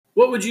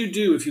What would you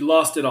do if you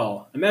lost it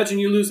all? Imagine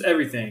you lose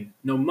everything.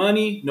 No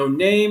money, no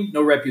name,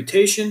 no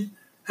reputation.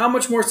 How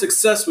much more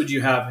success would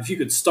you have if you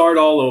could start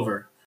all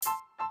over?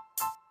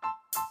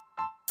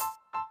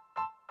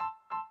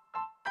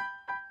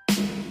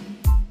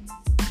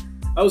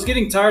 I was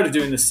getting tired of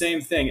doing the same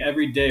thing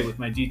every day with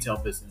my detail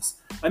business.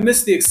 I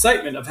missed the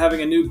excitement of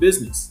having a new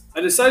business.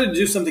 I decided to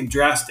do something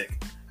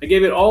drastic. I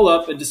gave it all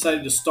up and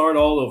decided to start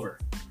all over.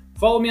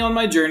 Follow me on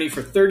my journey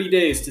for 30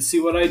 days to see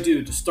what I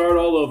do to start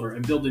all over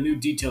and build a new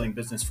detailing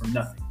business from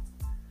nothing.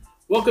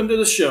 Welcome to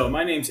the show.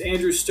 My name's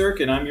Andrew Stirk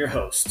and I'm your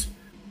host.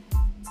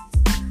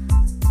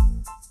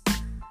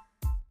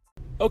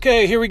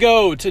 Okay, here we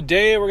go.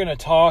 Today we're going to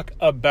talk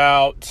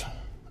about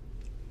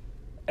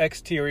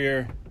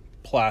exterior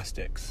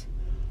plastics.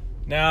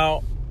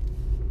 Now,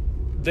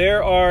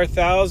 there are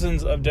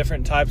thousands of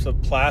different types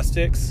of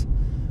plastics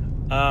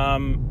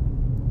around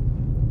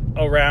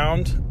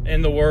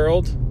in the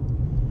world.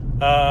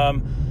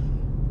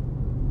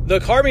 The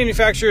car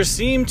manufacturers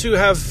seem to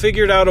have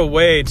figured out a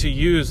way to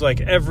use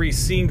like every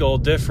single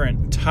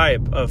different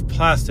type of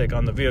plastic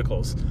on the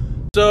vehicles.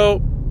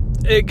 So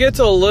it gets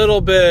a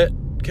little bit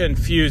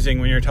confusing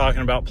when you're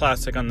talking about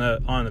plastic on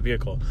the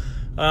vehicle.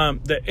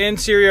 The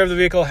interior of the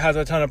vehicle has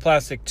a ton of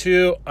plastic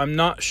too. I'm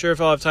not sure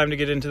if I'll have time to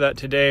get into that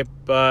today,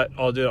 but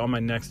I'll do it on my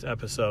next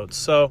episode.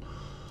 So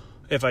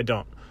if I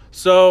don't.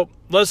 So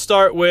let's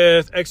start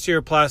with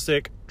exterior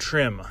plastic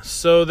trim.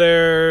 So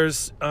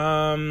there's,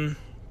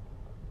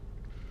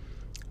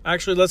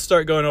 actually let's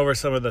start going over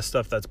some of the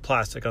stuff that's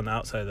plastic on the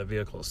outside of the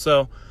vehicle.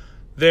 So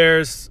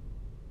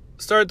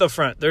start at the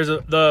front. There's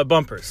the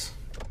bumpers.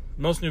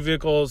 Most new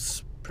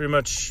vehicles, pretty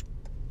much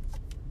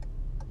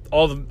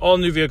all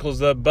new vehicles,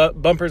 the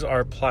bumpers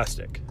are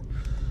plastic.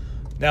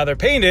 Now they're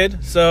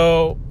painted,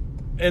 so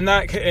in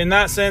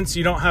that sense,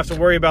 you don't have to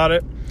worry about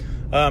it.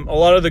 A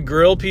lot of the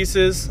grille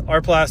pieces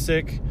are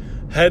plastic.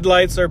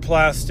 Headlights are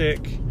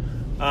plastic.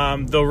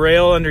 The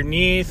rail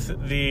underneath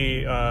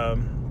the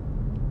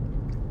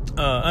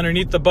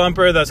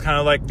bumper, that's kind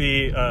of like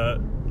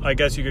the I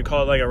guess you could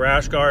call it like a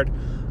rash guard,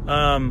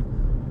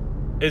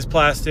 is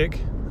plastic.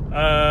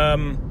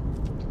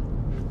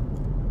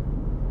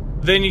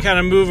 Then you kind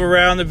of move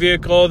around the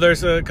vehicle.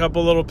 There's a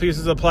couple little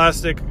pieces of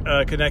plastic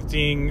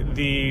connecting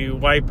the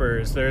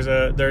wipers. There's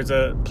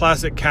a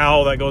plastic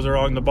cowl that goes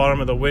along the bottom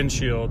of the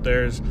windshield.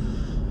 There's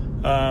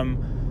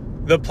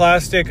the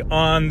plastic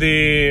on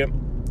the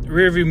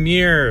rearview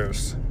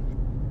mirrors.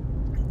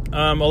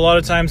 A lot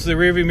of times the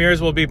rearview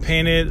mirrors will be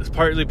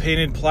partly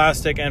painted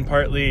plastic and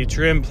partly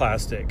trim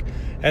plastic.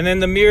 And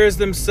then the mirrors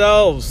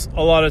themselves,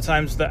 a lot of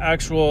times the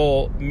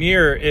actual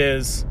mirror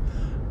is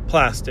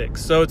plastic.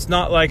 So it's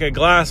not like a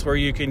glass where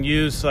you can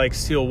use like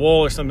steel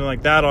wool or something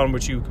like that on,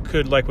 which you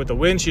could like with the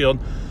windshield,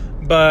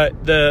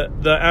 but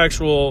the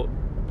actual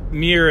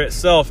mirror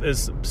itself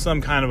is some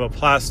kind of a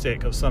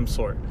plastic of some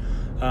sort.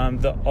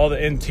 All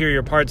the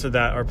interior parts of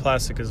that are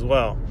plastic as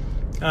well.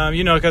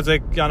 Because they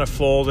kind of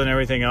fold and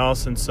everything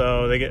else, and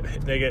so they get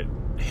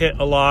hit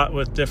a lot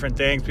with different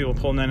things, people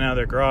pulling in and out of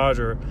their garage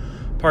or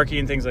parking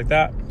and things like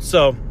that.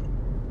 So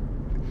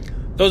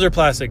those are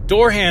plastic.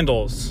 Door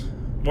handles,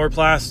 more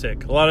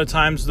plastic. A lot of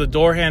times the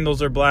door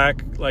handles are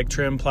black, like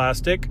trim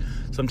plastic.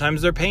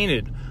 Sometimes they're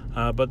painted,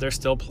 but they're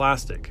still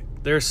plastic.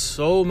 There's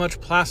so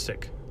much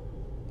plastic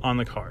on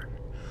the car.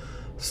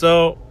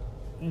 So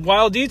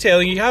while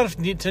detailing, you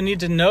need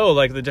to know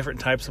like the different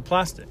types of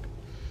plastic.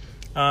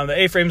 The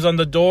A-frames on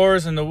the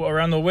doors and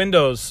around the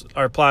windows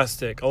are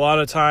plastic. A lot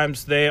of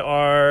times they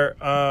are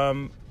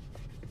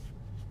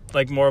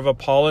like more of a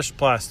polished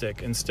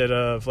plastic instead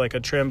of like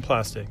a trim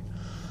plastic.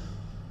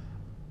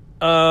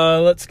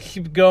 Let's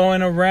keep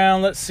going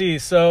around. Let's see.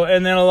 So,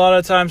 and then a lot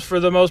of times, for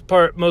the most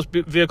part, most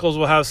vehicles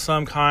will have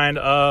some kind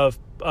of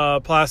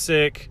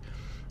plastic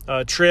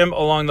trim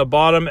along the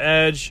bottom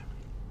edge.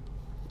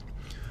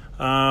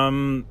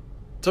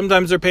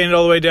 Sometimes they're painted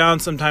all the way down.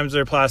 Sometimes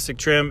they're plastic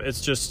trim.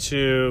 It's just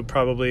to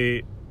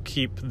probably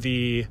keep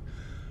the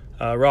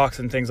rocks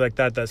and things like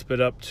that spit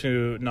up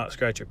to not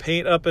scratch your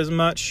paint up as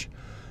much.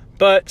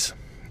 But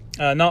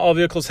not all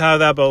vehicles have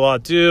that, but a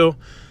lot do.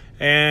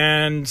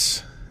 And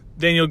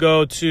then you'll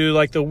go to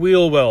like the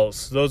wheel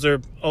wells. Those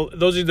are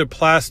either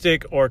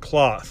plastic or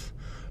cloth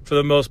for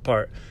the most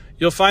part.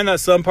 You'll find that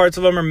some parts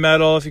of them are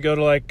metal. If you go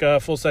to like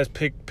full-size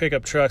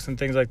pickup trucks and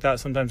things like that,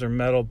 sometimes they're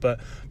metal.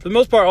 But for the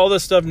most part, all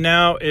this stuff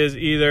now is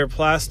either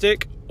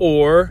plastic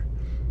or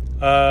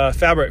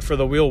fabric for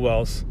the wheel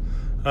wells.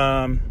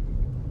 I'm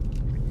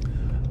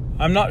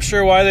not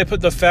sure why they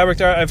put the fabric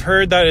there. I've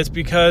heard that it's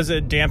because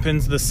it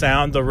dampens the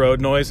sound, the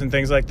road noise and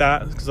things like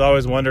that. Because I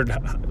always wondered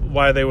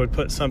why they would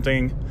put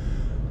something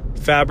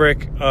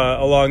fabric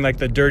along like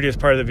the dirtiest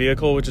part of the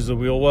vehicle, which is the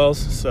wheel wells.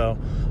 So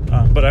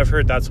but I've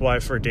heard that's why,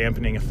 for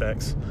dampening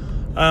effects.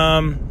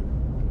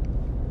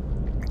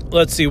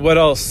 Let's see, what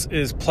else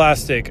is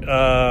plastic?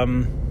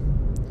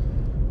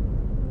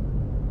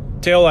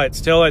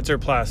 Taillights are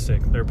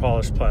plastic. They're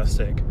polished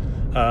plastic.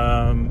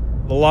 A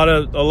lot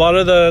of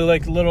the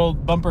like little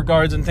bumper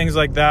guards and things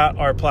like that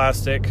are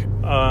plastic.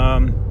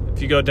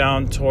 If you go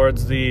down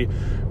towards the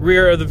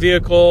rear of the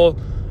vehicle,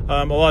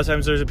 a lot of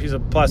times there's a piece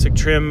of plastic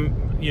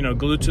trim,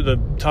 glued to the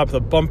top of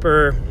the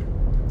bumper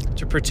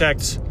to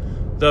protect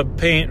the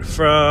paint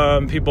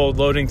from people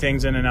loading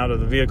things in and out of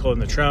the vehicle in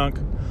the trunk.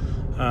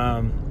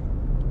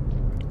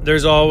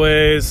 There's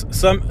always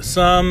some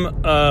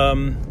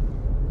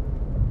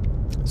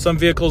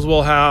vehicles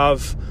will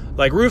have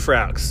like roof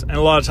racks, and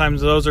a lot of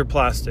times those are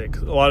plastic.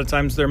 A lot of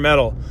times they're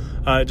metal.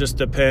 It just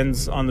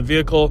depends on the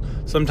vehicle.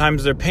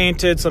 Sometimes they're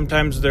painted,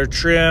 sometimes they're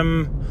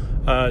trim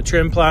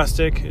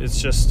plastic.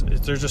 There's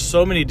just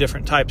so many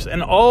different types,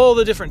 and all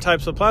the different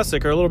types of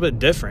plastic are a little bit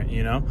different,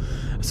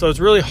 so it's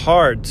really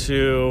hard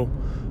to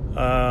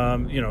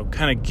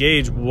kind of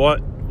gauge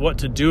what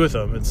to do with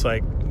them. It's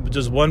like,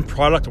 does one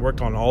product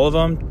work on all of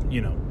them?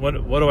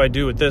 What do I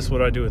do with this? What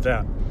do I do with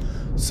that?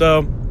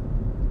 So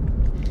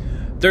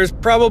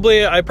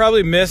I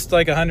probably missed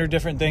like 100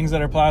 different things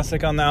that are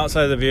plastic on the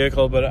outside of the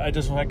vehicle, but I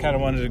kind of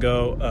wanted to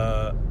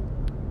go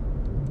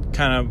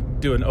kind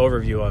of do an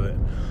overview of it.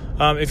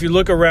 If you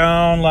look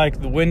around like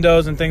the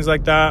windows and things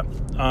like that,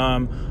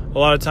 a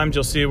lot of times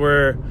you'll see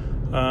where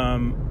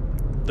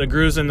the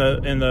grooves in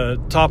the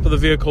top of the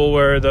vehicle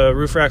where the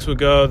roof racks would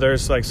go,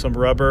 there's like some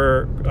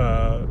rubber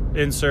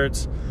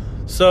inserts.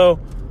 So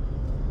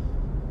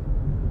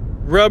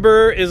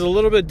rubber is a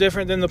little bit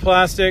different than the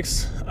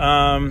plastics.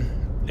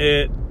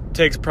 It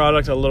takes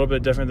product a little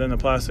bit different than the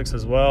plastics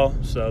as well.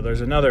 So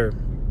there's another,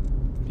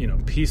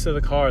 piece of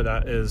the car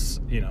that is,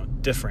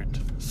 different.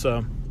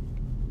 So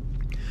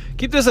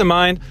keep this in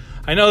mind.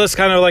 I know this is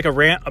kind of like a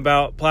rant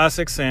about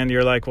plastics, and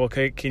you're like, well,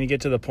 okay, can you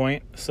get to the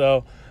point?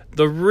 So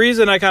the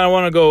reason I kind of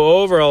want to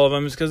go over all of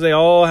them is because they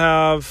all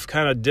have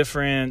kind of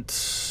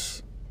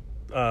different,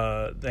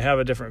 they have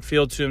a different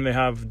feel to them. They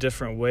have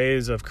different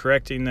ways of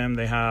correcting them.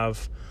 They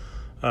have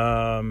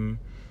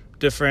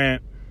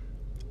different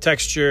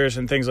textures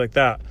and things like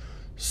that.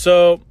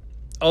 So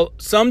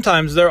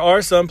sometimes there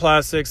are some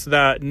plastics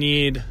that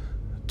need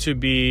to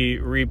be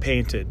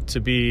repainted, to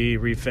be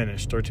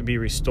refinished, or to be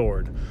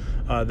restored.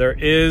 There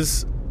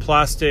is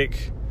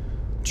plastic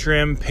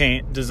trim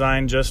paint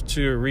designed just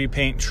to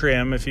repaint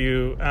trim. If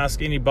you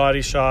ask any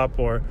body shop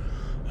or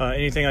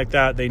anything like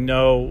that, they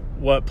know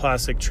what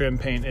plastic trim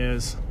paint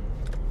is,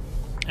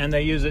 and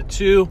they use it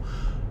to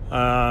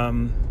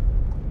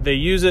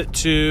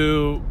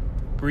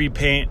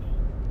repaint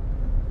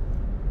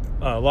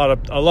a lot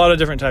of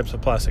different types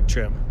of plastic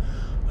trim.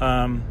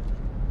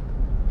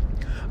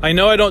 I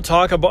know I don't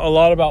talk a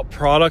lot about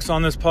products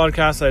on this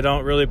podcast. I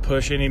don't really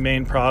push any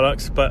main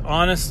products, but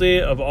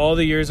honestly, of all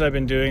the years I've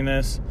been doing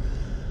this,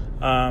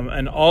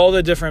 and all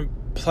the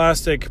different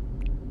plastic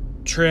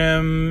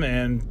trim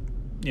and,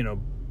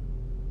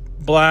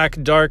 black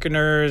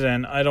darkeners,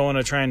 and I don't want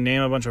to try and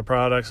name a bunch of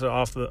products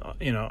off the, I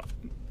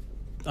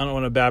don't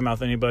want to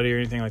badmouth anybody or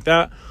anything like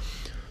that.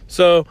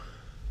 So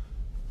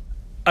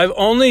I've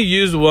only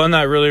used one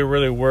that really,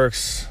 really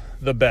works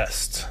the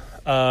best.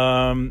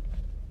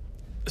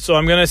 So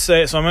I'm gonna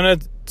say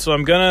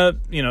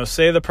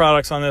the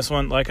products on this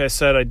one. Like I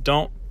said, I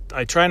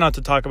try not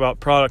to talk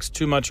about products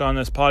too much on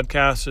this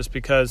podcast, just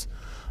because,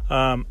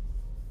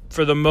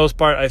 for the most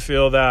part, I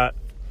feel that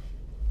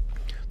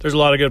there's a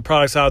lot of good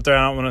products out there.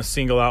 I don't want to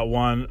single out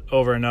one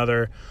over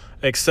another,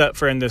 except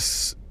for in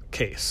this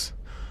case.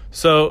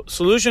 So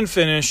Solution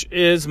Finish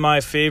is my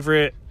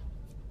favorite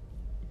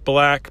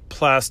black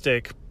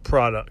plastic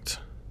product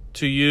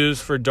to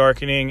use for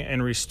darkening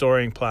and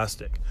restoring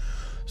plastic.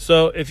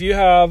 So if you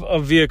have a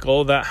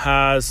vehicle that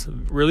has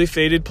really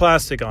faded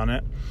plastic on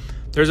it,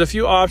 there's a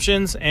few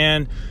options,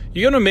 and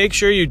you're going to make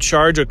sure you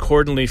charge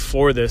accordingly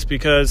for this,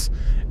 because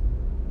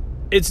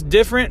it's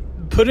different.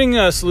 Putting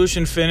a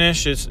Solution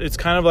Finish, it's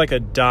kind of like a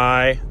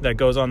dye that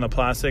goes on the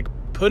plastic.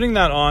 Putting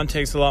that on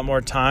takes a lot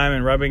more time,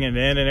 and rubbing it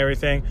in and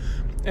everything.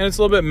 And it's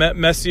a little bit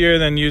messier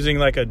than using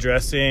like a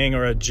dressing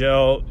or a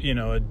gel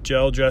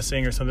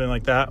dressing or something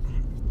like that.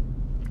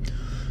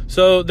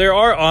 So there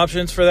are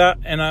options for that,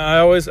 and I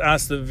always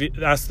ask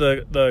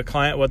the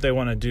client what they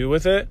want to do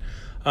with it.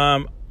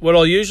 What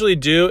I'll usually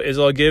do is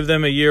I'll give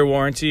them a year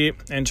warranty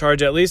and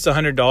charge at least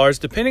 $100,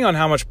 depending on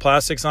how much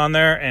plastic's on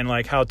there and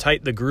like how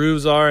tight the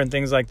grooves are and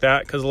things like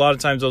that, because a lot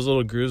of times those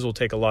little grooves will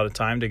take a lot of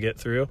time to get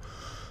through.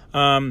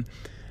 And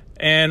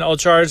I'll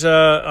charge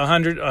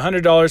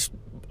 $100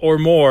 or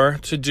more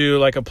to do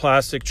like a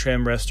plastic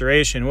trim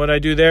restoration. What I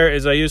do there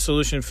is I use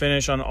Solution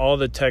Finish on all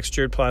the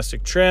textured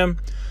plastic trim,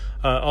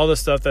 all the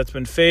stuff that's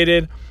been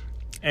faded,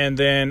 and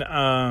then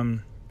I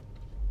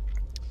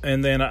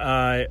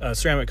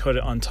ceramic coat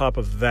it on top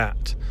of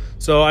that.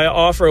 So I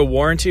offer a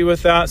warranty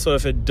with that. So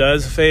if it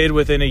does fade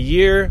within a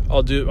year,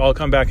 I'll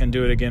come back and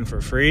do it again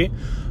for free.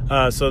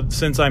 So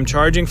since I'm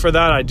charging for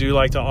that, I do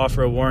like to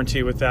offer a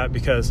warranty with that,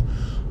 because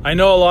I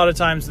know a lot of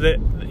times that,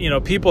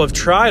 people have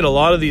tried a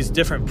lot of these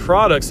different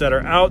products that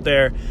are out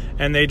there,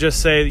 and they just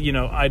say,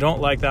 I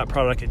don't like that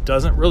product. It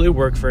doesn't really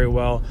work very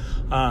well.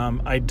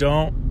 I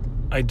don't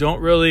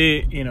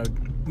really,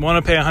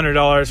 want to pay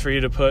 $100 for you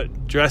to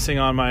put dressing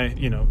on my,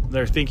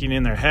 they're thinking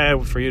in their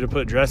head for you to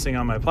put dressing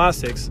on my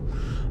plastics.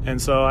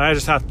 And so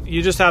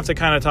you just have to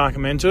kind of talk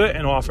them into it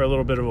and offer a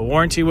little bit of a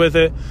warranty with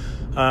it.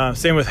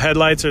 Same with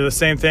headlights, are the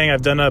same thing.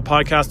 I've done a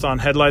podcast on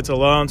headlights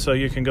alone, so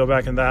you can go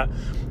back in that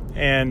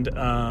and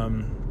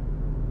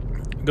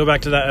go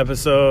back to that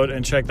episode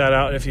and check that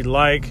out if you'd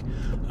like.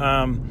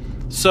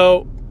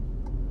 So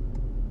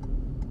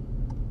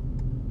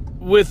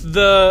with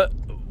the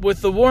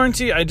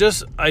warranty, I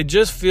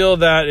just feel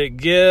that it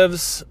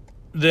gives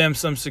them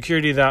some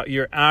security that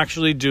you're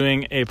actually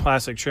doing a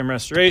plastic trim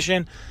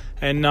restoration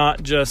and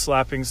not just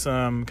slapping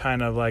some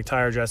kind of like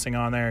tire dressing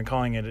on there and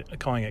calling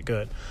it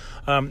good.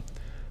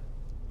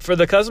 For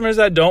the customers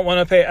that don't want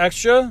to pay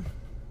extra,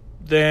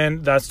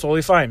 then that's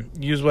totally fine.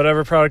 Use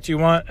whatever product you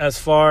want as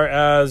far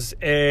as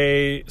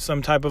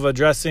some type of a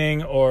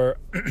dressing or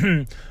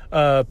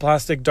a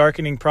plastic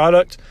darkening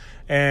product,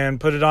 and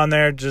put it on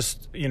there.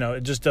 Just,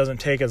 it just doesn't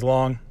take as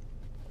long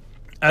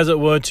as it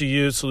would to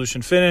use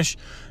solution finish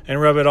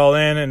and rub it all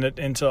in and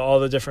into all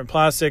the different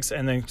plastics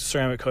and then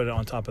ceramic coat it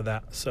on top of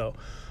that. So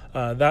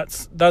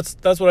that's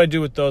what I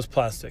do with those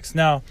plastics.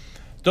 Now,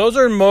 those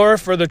are more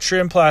for the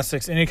trim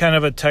plastics, any kind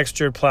of a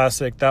textured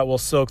plastic that will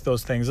soak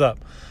those things up.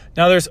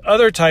 Now, there's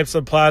other types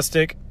of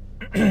plastic,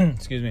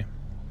 excuse me.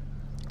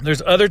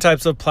 There's other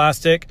types of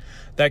plastic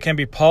that can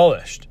be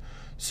polished.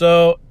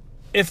 So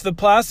if the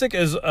plastic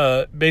is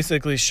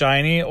basically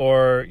shiny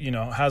or,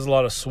 has a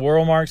lot of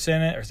swirl marks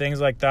in it or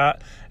things like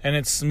that, and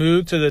it's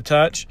smooth to the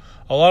touch,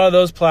 a lot of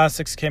those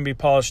plastics can be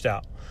polished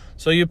out.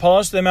 So you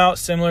polish them out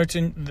similar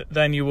to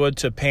than you would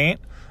to paint.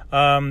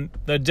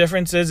 The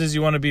difference is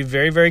you want to be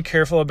very, very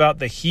careful about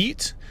the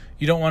heat.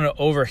 You don't want to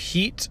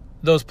overheat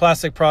those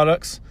plastic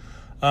products.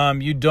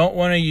 You don't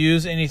want to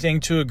use anything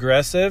too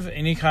aggressive.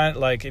 Any kind,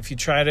 like if you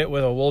tried it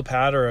with a wool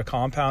pad or a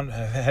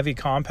heavy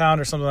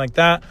compound or something like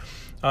that,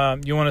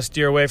 you want to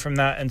steer away from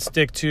that and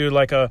stick to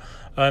like a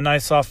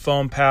nice soft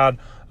foam pad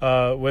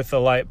with a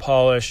light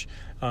polish.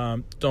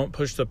 Don't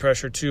push the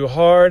pressure too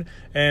hard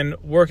and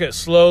work it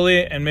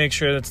slowly and make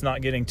sure that it's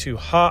not getting too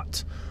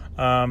hot.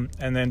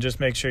 And then just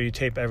make sure you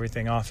tape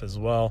everything off as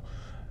well.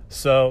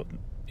 So,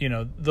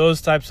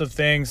 those types of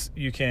things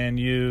you can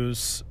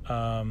use,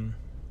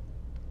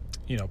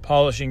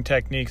 polishing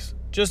techniques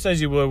just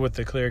as you would with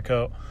the clear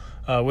coat,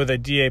 with a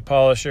DA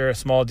polisher, a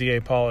small DA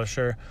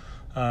polisher,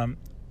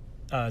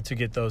 to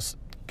get those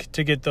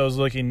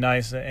looking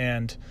nice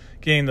and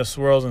getting the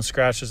swirls and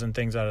scratches and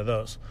things out of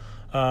those.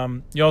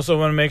 You also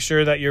want to make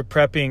sure that you're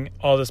prepping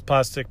all this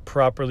plastic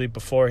properly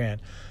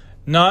beforehand.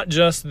 Not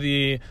just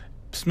the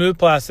smooth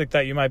plastic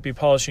that you might be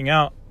polishing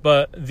out,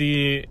 but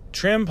the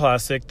trim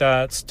plastic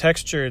that's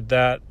textured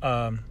that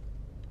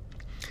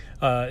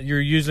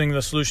you're using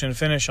the solution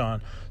finish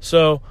on.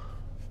 So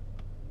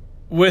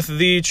with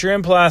the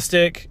trim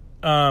plastic,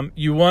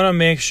 you want to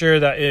make sure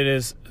that it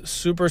is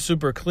super,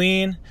 super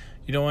clean.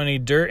 You don't want any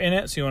dirt in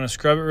it, so you want to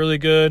scrub it really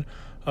good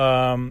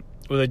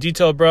with a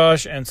detail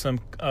brush and some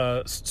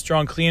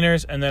strong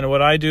cleaners. And then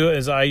what I do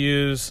is I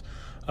use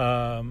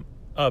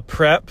a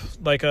prep,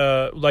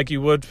 like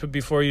you would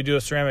before you do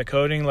a ceramic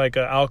coating, like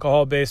an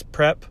alcohol-based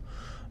prep,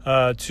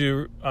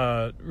 to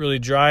really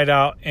dry it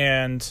out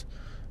and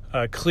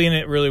clean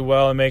it really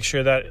well and make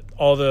sure that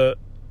all the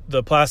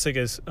plastic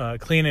is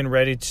clean and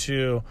ready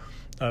to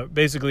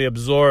basically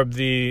absorb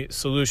the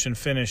solution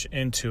finish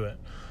into it.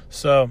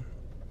 So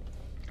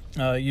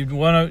you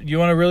want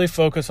to really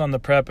focus on the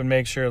prep and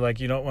make sure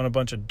you don't want a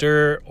bunch of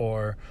dirt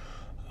or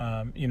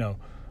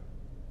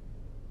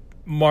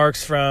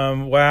marks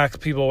from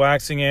people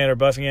waxing it or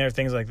buffing it or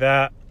things like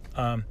that.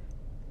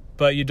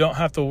 But you don't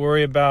have to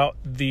worry about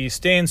the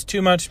stains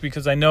too much,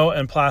 because I know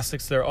in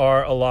plastics there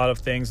are a lot of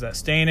things that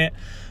stain it,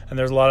 and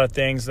there's a lot of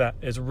things that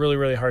is really,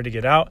 really hard to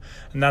get out.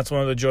 And that's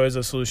one of the joys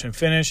of solution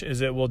finish,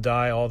 is it will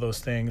dye all those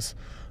things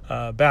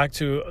back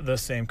to the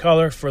same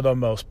color for the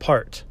most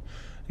part.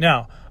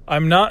 Now,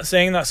 I'm not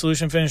saying that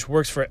solution finish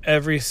works for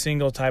every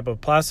single type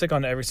of plastic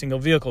on every single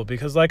vehicle,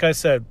 because like I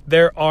said,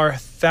 there are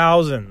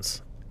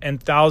thousands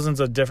and thousands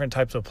of different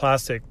types of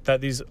plastic that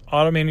these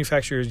auto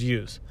manufacturers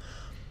use.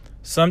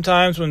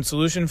 Sometimes when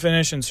solution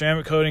finish and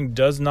ceramic coating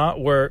does not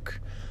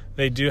work,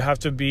 they do have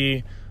to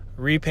be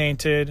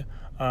repainted.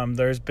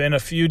 There's been a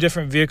few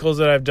different vehicles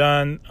that I've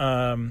done,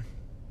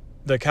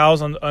 the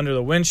cowls under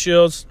the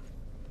windshields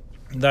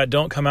that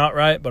don't come out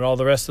right, but all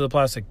the rest of the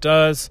plastic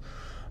does.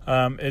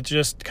 It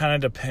just kind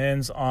of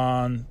depends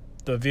on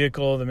the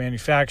vehicle, the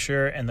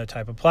manufacturer, and the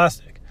type of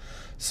plastic.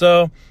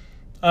 So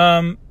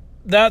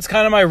that's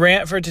kind of my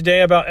rant for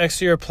today about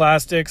exterior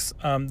plastics.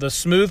 The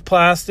smooth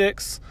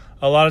plastics,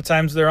 a lot of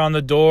times they're on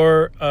the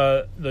door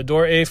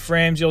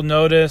A-frames. You'll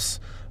notice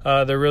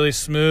they're really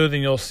smooth,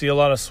 and you'll see a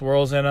lot of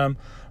swirls in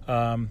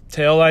them.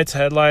 Tail lights,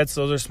 headlights,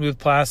 those are smooth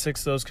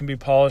plastics. Those can be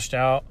polished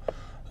out.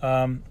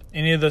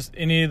 Any of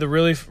the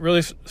really,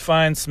 really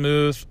fine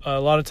smooth,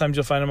 a lot of times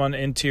you'll find them on the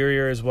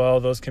interior as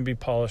well. Those can be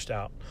polished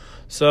out.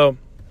 So,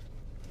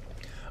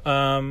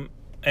 and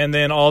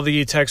then all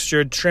the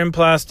textured trim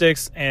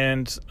plastics,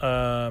 and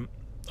a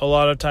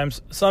lot of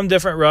times some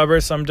different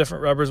rubbers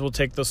will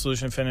take the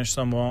solution finish,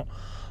 some won't.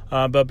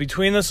 But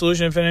between the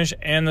solution finish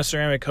and the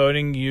ceramic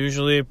coating,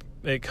 usually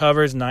it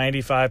covers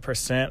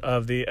 95%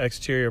 of the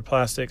exterior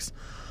plastics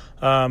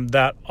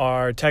that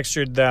are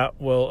textured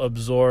that will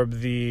absorb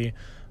the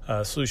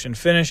solution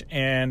finish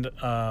and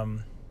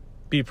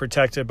be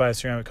protected by a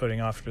ceramic coating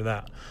after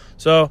that.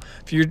 So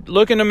if you're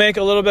looking to make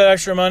a little bit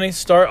extra money,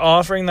 start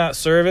offering that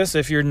service.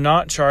 If you're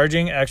not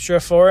charging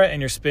extra for it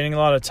and you're spending a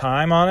lot of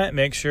time on it,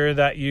 make sure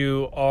that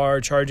you are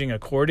charging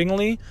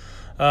accordingly,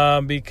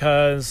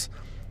 because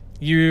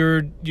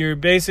you're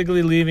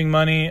basically leaving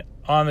money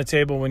on the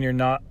table when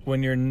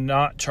you're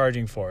not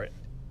charging for it.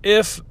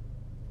 If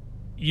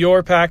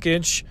your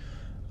package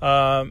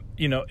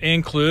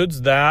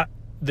includes that,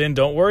 then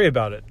don't worry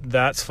about it.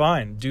 That's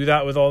fine. Do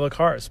that with all the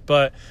cars.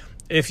 But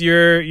if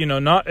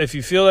if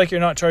you feel like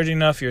you're not charging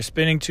enough, you're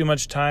spending too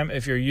much time,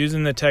 if you're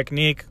using the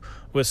technique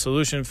with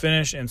solution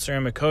finish and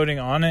ceramic coating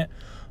on it,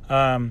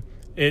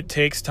 it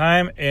takes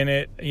time, and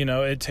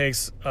it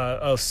takes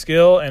a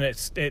skill, and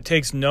it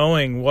takes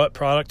knowing what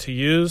product to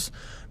use,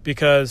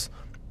 because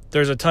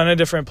there's a ton of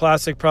different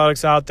plastic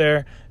products out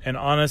there, and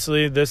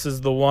honestly, this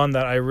is the one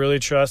that I really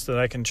trust that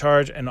I can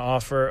charge and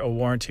offer a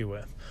warranty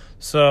with.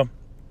 So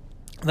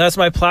that's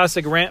my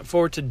plastic rant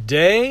for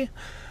today,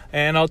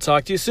 and I'll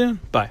talk to you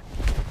soon. Bye.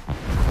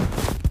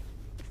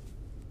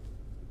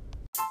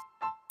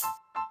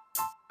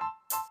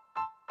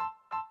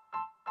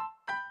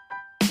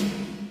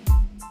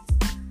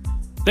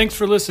 Thanks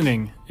for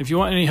listening. If you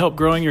want any help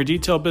growing your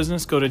detail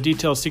business, go to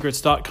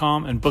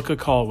detailsecrets.com and book a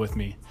call with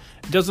me.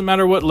 It doesn't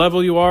matter what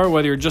level you are,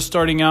 whether you're just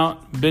starting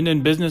out, been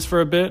in business for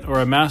a bit, or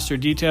a master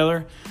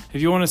detailer.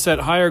 If you want to set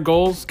higher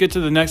goals, get to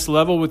the next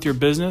level with your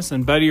business,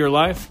 and better your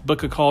life,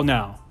 book a call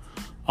now.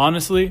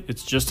 Honestly,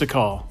 it's just a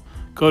call.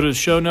 Go to the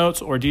show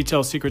notes or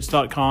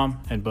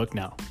detailsecrets.com and book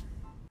now.